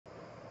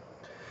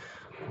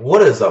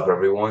What is up,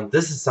 everyone?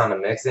 This is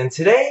Mix, and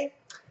today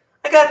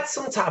I got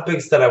some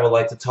topics that I would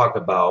like to talk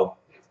about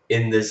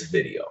in this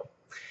video.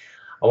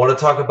 I want to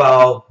talk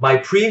about my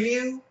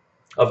preview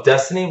of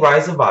Destiny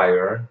Rise of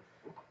Iron,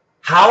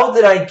 how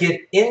did I get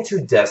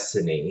into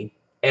Destiny,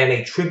 and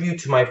a tribute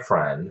to my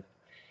friend,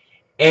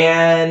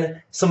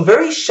 and some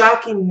very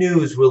shocking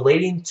news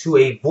relating to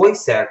a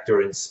voice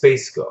actor in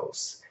Space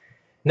Ghost.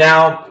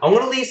 Now, I'm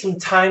going to leave some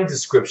time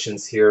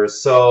descriptions here,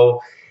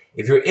 so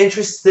if you're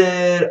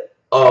interested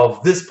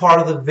of this part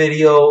of the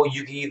video,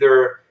 you can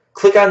either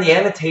click on the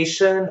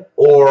annotation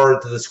or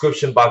the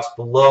description box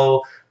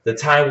below. The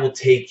time will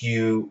take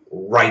you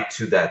right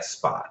to that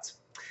spot.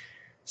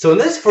 So in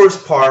this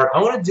first part,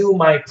 I'm going to do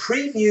my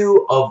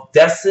preview of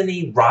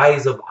Destiny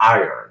Rise of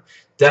Iron.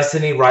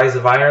 Destiny Rise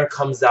of Iron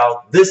comes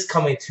out this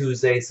coming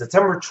Tuesday,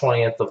 September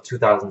 20th of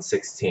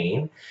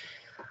 2016.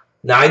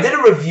 Now, I did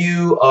a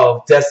review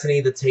of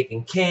Destiny the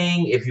Taken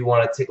King. If you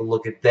want to take a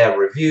look at that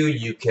review,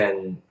 you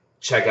can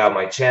check out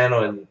my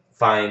channel and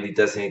find the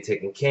Destiny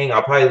Taken King.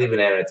 I'll probably leave an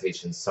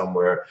annotation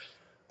somewhere.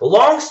 But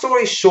long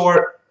story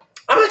short,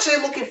 I'm actually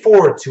looking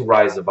forward to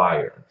Rise of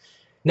Iron.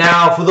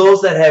 Now, for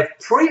those that have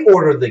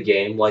pre-ordered the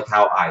game, like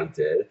how I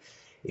did,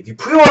 if you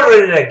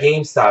pre-ordered it at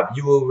GameStop,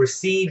 you will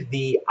receive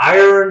the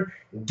Iron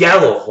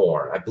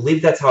Gallowhorn. I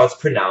believe that's how it's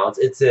pronounced.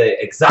 It's an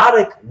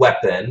exotic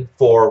weapon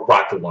for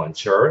rocket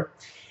launcher.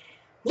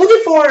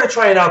 Looking forward to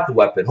trying out the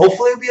weapon.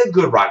 Hopefully it'll be a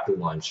good rocket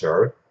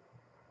launcher.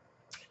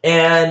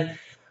 And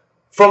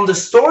from the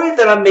story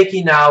that I'm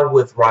making now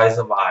with Rise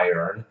of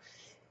Iron,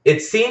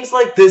 it seems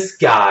like this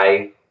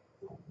guy,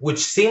 which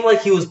seemed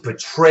like he was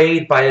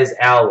betrayed by his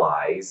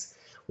allies,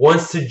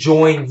 wants to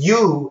join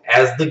you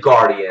as the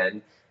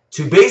Guardian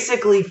to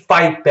basically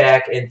fight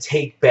back and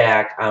take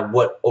back on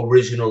what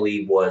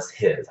originally was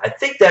his. I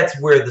think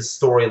that's where the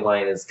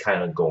storyline is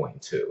kind of going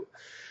to.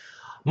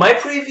 My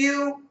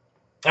preview,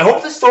 I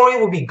hope the story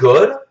will be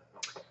good.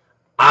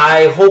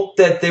 I hope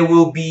that there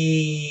will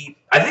be...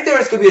 I think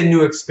there is going to be a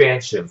new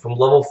expansion from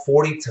level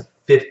 40 to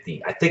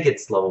 50. I think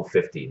it's level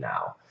 50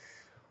 now.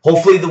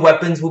 Hopefully the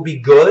weapons will be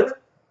good.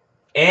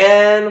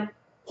 And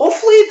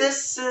hopefully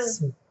this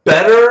is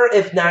better,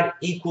 if not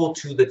equal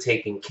to the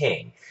Taken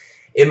King.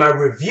 In my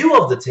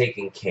review of the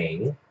Taken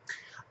King,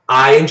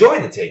 I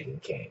enjoyed the Taken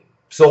King.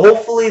 So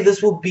hopefully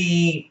this will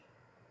be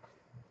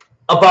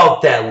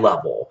about that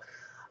level.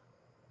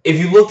 If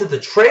you looked at the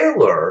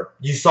trailer,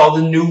 you saw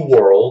the new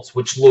worlds,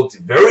 which looked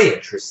very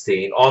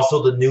interesting.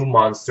 Also the new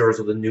monsters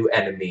or the new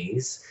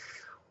enemies,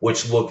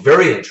 which looked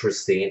very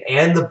interesting.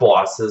 And the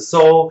bosses.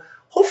 So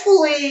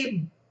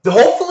hopefully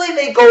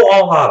they go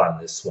all out on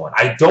this one.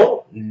 I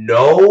don't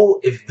know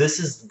if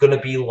this is going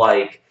to be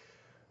like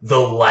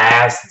the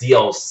last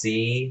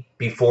DLC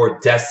before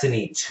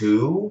Destiny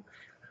 2.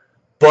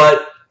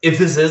 But if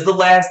this is the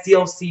last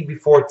DLC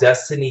before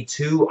Destiny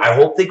 2, I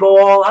hope they go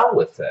all out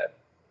with it.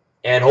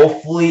 And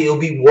hopefully it'll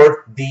be worth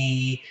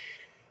the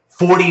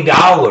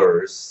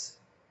 $40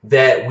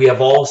 that we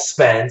have all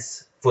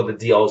spent for the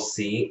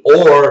DLC.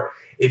 Or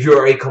if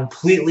you're a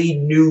completely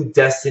new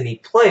Destiny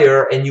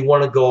player and you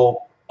want to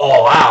go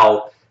all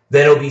out,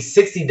 then it'll be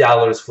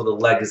 $60 for the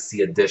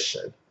Legacy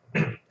Edition.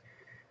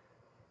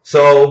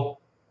 So,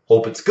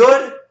 hope it's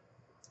good.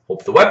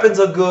 Hope the weapons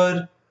are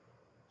good.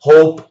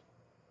 Hope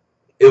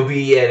it'll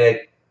be an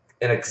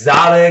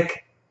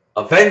exotic,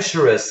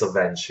 adventurous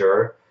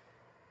adventure.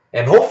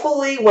 And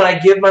hopefully when I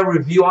give my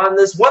review on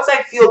this, once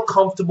I feel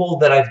comfortable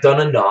that I've done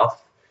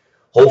enough,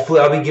 hopefully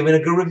I'll be giving a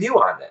good review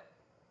on it.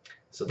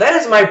 So that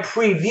is my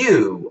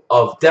preview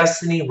of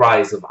Destiny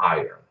Rise of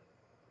Iron.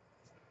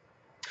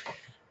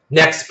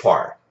 Next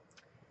part.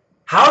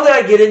 How did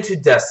I get into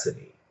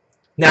Destiny?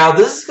 Now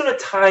this is going to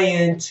tie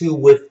into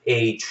with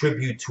a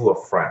tribute to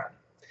a friend.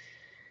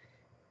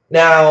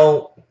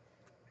 Now,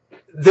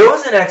 there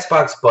was an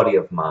Xbox buddy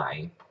of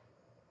mine.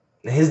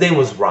 His name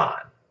was Ron.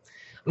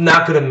 I'm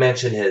not going to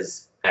mention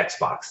his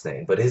Xbox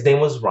name, but his name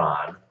was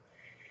Ron.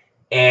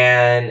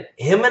 And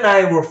him and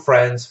I were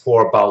friends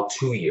for about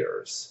 2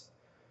 years.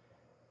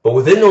 But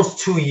within those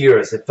 2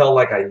 years, it felt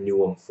like I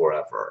knew him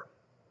forever.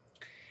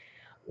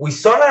 We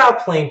started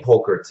out playing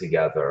poker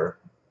together.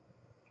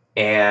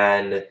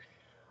 And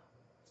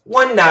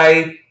one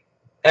night,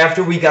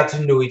 after we got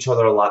to know each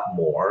other a lot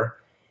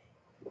more,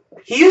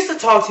 he used to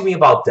talk to me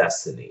about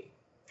Destiny.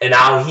 And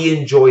how he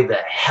enjoyed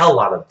the hell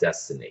out of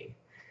Destiny.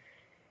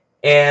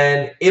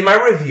 And in my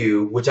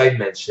review, which I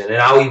mentioned,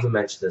 and I'll even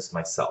mention this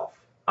myself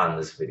on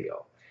this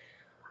video,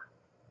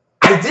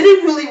 I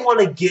didn't really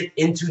want to get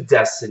into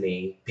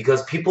Destiny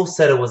because people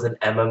said it was an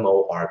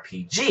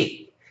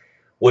MMORPG,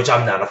 which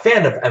I'm not a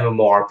fan of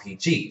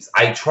MMORPGs.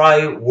 I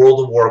tried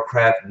World of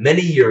Warcraft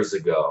many years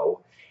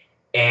ago,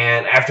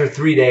 and after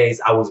 3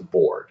 days, I was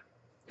bored.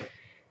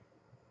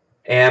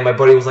 And my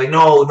buddy was like,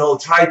 no,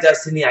 try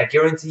Destiny. I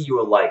guarantee you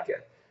will like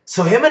it.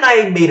 So him and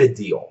I made a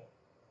deal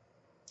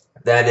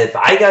that if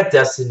I got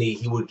Destiny,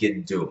 he would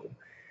get Doom.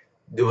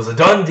 It was a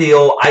done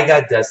deal. I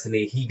got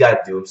Destiny, he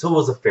got Doom, so it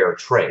was a fair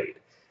trade.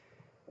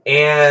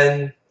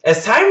 And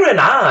as time went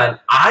on,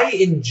 I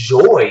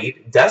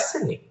enjoyed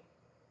Destiny.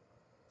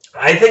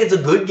 I think it's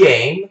a good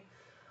game.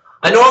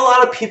 I know a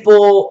lot of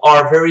people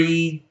are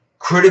very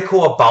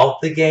critical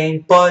about the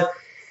game, but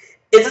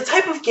it's a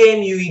type of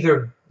game you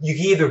can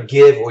either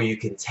give or you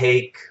can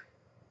take.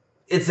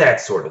 It's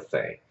that sort of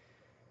thing.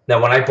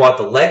 Now, when I bought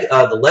the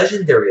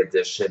Legendary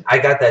Edition, I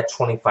got that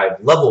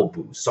 25 level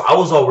boost, so I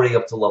was already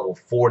up to level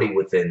 40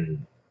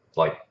 within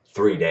like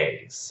 3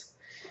 days.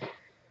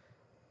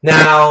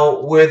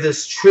 Now, where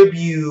this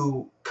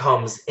tribute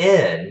comes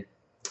in,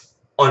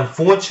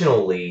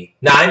 unfortunately,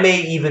 now I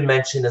may even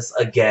mention this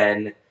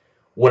again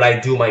when I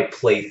do my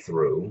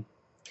playthrough,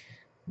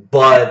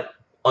 but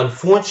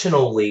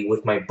unfortunately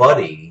with my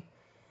buddy,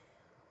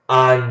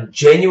 on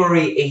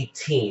January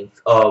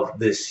 18th of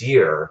this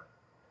year,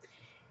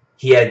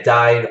 he had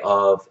died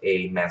of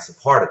a massive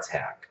heart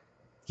attack.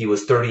 He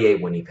was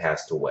 38 when he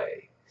passed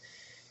away.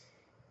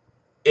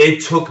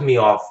 It took me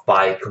off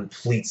by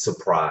complete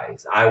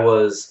surprise. I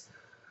was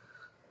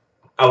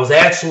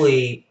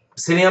actually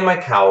sitting on my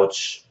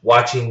couch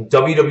watching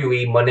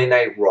WWE Monday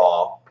Night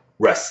Raw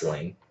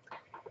wrestling,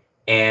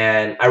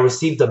 and I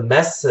received a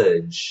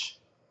message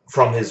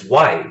from his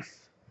wife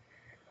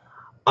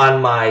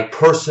on my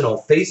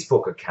personal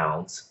Facebook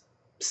account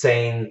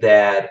saying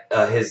that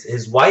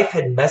his wife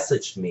had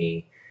messaged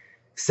me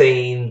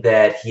saying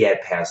that he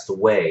had passed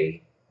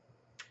away,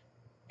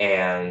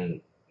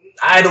 and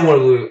I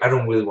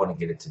don't really want to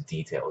get into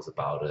details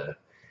about it,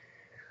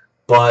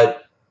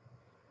 but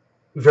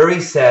very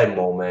sad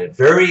moment,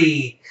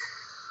 very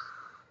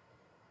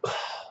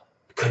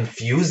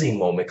confusing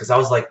moment, because I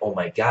was like, oh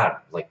my god,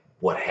 like,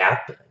 what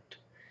happened?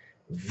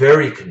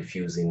 Very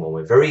confusing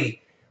moment,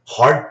 very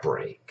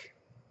heartbreak.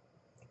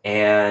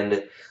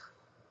 And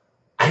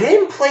I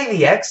didn't play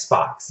the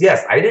Xbox.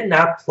 Yes, I did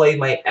not play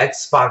my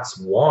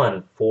Xbox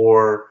One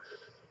for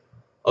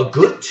a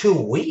good 2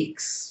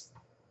 weeks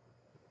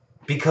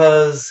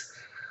because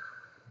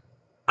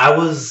I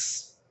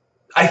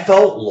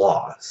felt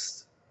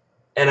lost.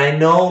 And I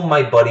know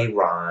my buddy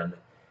Ron,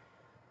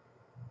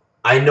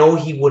 I know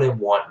he wouldn't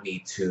want me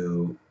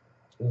to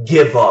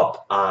give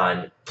up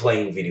on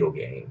playing video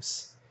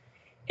games.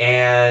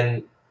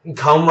 And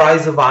come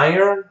Rise of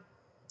Iron,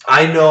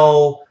 I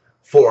know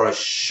for a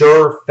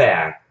sure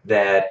fact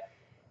that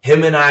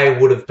him and I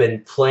would have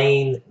been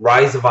playing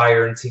Rise of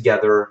Iron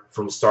together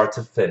from start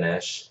to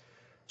finish,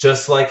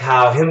 just like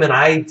how him and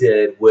I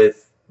did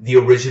with the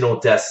original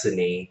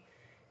Destiny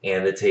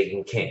and the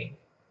Taken King.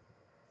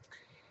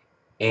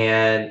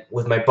 And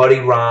with my buddy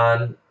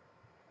Ron,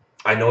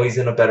 I know he's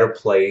in a better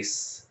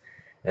place,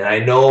 and I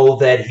know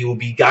that he will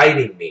be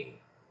guiding me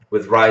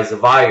with Rise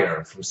of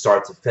Iron from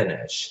start to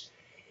finish.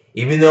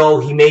 Even though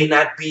he may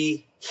not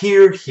be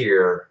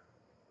here,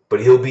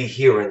 but he'll be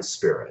here in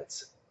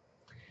spirit.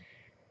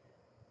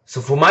 So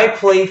for my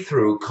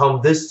playthrough, come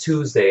this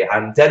Tuesday,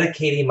 I'm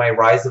dedicating my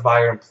Rise of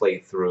Iron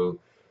playthrough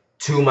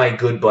to my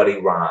good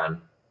buddy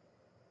Ron.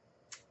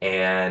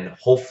 And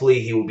hopefully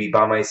he will be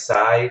by my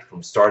side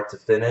from start to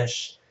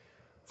finish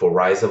for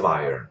Rise of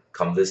Iron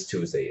come this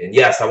Tuesday. And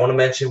yes, I want to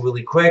mention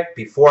really quick,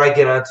 before I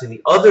get on to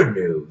the other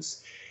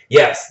news,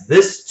 yes,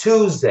 this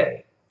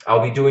Tuesday,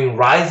 I'll be doing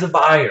Rise of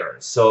Iron.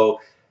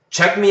 So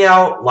check me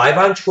out live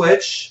on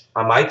Twitch,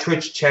 on my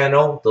Twitch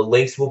channel. The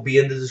links will be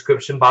in the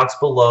description box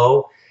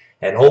below.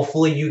 And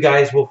hopefully you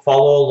guys will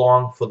follow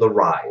along for the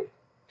ride.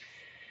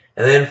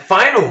 And then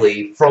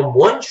finally, from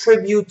one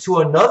tribute to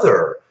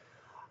another,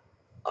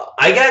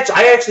 I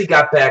actually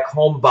got back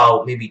home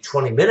about maybe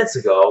 20 minutes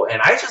ago, and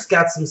I just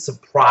got some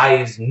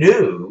surprise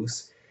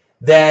news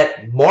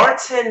that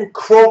Martin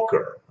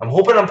Croker, I'm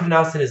hoping I'm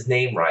pronouncing his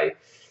name right,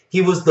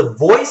 he was the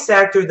voice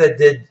actor that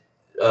did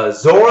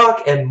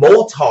Zorak and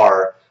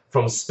Moltar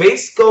from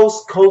Space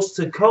Ghost Coast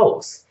to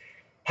Coast,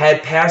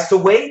 had passed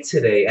away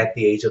today at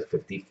the age of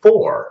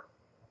 54.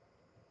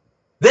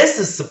 This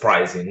is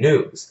surprising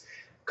news,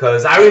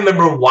 because I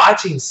remember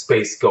watching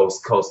Space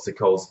Ghost Coast to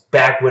Coast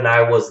back when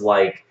I was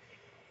like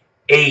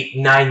 8,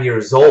 9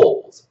 years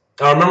old.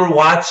 I remember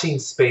watching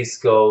Space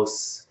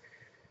Ghost,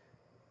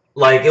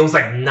 like it was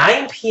like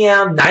 9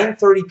 p.m.,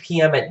 9:30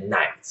 p.m. at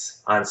night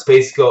on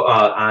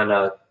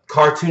on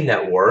Cartoon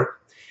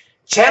Network,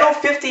 channel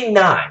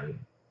 59.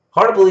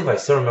 Hard to believe I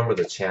still remember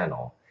the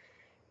channel.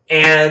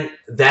 And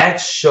that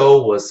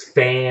show was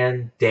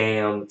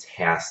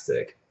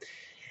fan-damn-tastic.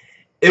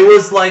 It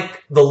was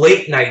like the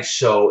late night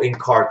show in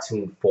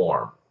cartoon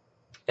form.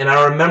 And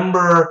I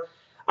remember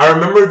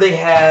they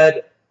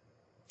had,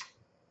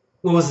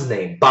 what was his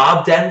name?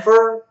 Bob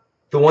Denver,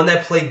 the one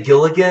that played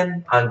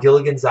Gilligan on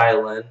Gilligan's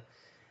Island,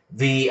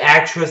 the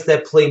actress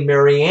that played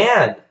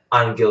Marianne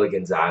on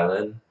Gilligan's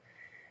Island.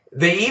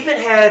 They even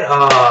had,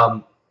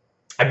 I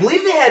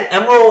believe they had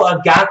Emerald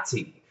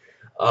Agati,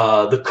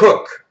 the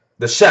cook,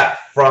 the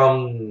chef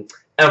from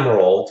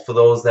Emerald, for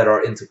those that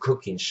are into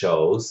cooking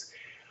shows.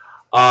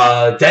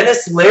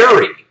 Dennis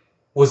Leary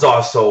was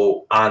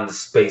also on the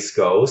Space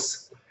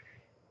Ghost.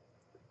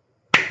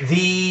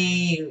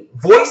 The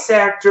voice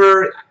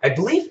actor, I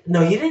believe,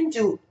 no, he didn't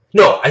do,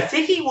 no, I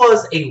think he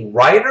was a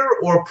writer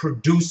or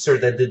producer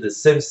that did The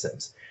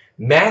Simpsons.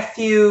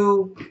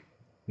 Matthew,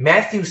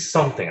 Matthew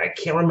something. I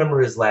can't remember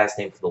his last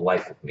name for the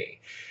life of me.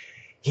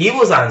 He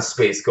was on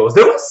Space Ghost.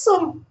 There was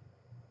some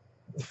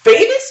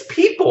famous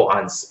people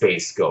on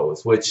Space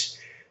Ghost, which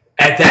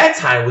at that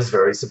time was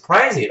very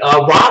surprising.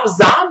 Rob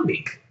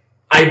Zombie,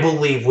 I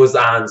believe, was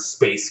on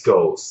Space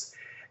Ghost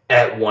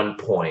at one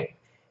point.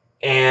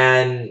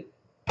 And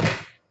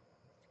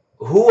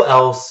who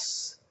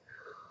else?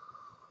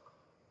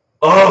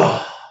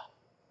 Oh,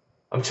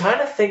 I'm trying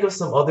to think of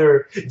some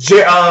other.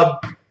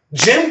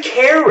 Jim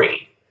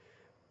Carrey.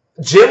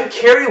 Jim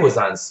Carrey was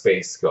on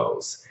Space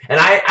Ghost. And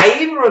I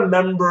even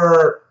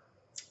remember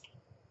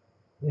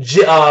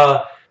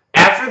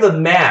after The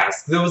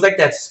Mask, there was like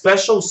that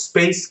special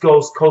Space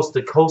Ghost Coast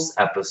to Coast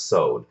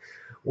episode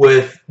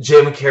with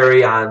Jim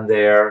Carrey on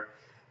there.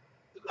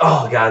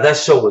 Oh, God, that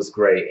show was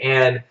great.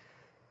 And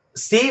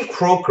Steve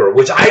Croker,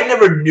 which I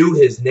never knew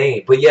his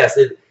name, but yes,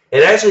 it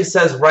actually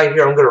says right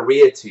here, I'm going to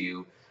read it to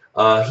you.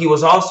 He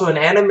was also an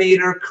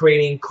animator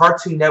creating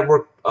Cartoon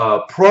Network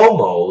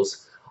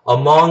promos,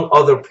 among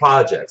other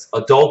projects.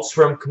 Adult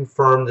Swim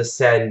confirmed the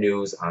sad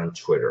news on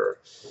Twitter.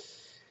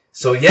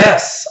 So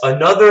yes,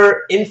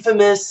 another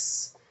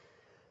infamous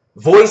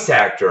voice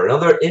actor,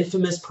 another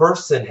infamous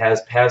person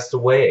has passed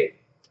away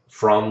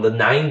from the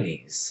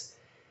 90s.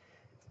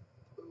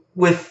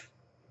 With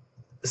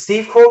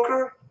Steve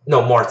Croker?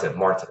 No, Martin.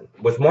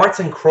 With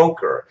Martin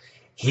Croker,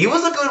 he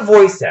was a good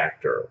voice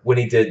actor when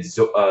he did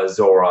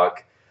Zorak,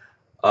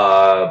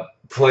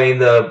 playing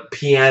the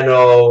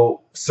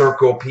piano,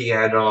 circle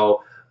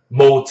piano,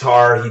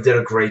 moltar. He did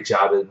a great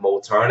job at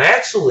moltar. And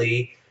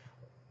actually,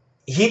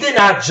 he did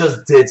not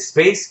just did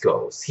Space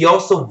Ghost. He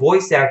also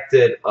voice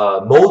acted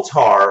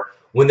moltar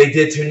when they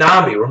did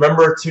Toonami.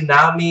 Remember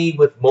Toonami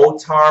with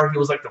moltar? He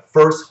was like the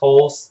first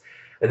host.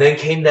 And then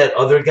came that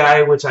other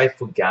guy, which I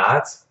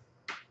forgot.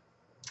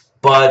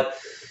 But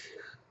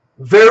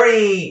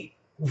very,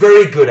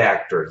 very good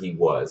actor he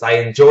was. I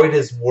enjoyed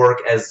his work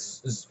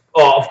as...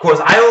 Oh, of course,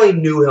 I only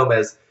knew him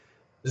as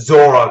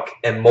Zorak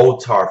and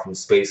Moltar from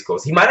Space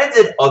Ghost. He might have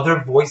did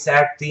other voice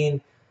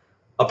acting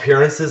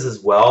appearances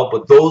as well,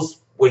 but those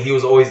what he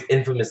was always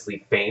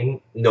infamously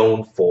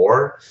known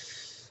for.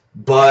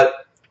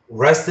 But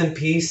rest in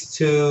peace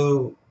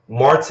to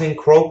Martin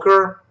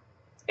Croker,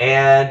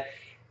 and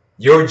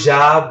your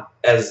job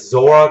as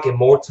Zorak and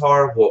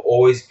Moltar will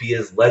always be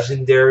as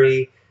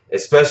legendary,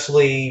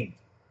 especially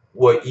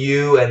what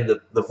you and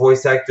the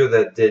voice actor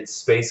that did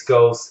Space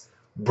Ghost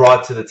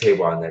brought to the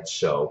table on that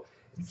show.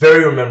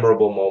 Very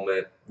memorable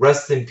moment.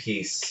 Rest in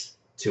peace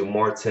to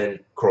Martin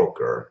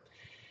Croker.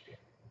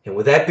 And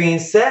with that being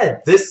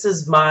said, this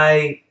is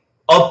my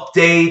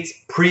update,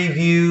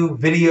 preview,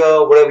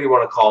 video, whatever you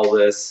want to call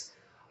this,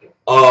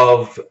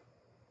 of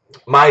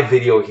my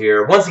video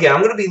here. Once again,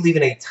 I'm going to be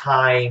leaving a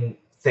time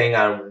thing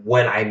on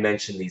when I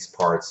mention these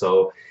parts.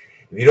 So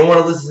if you don't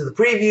want to listen to the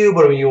preview,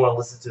 but if you want to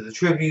listen to the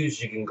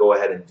tributes, you can go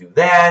ahead and do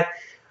that.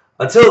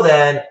 Until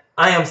then,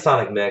 I am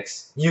Sonic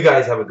Mix. You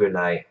guys have a good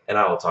night, and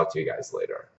I will talk to you guys later.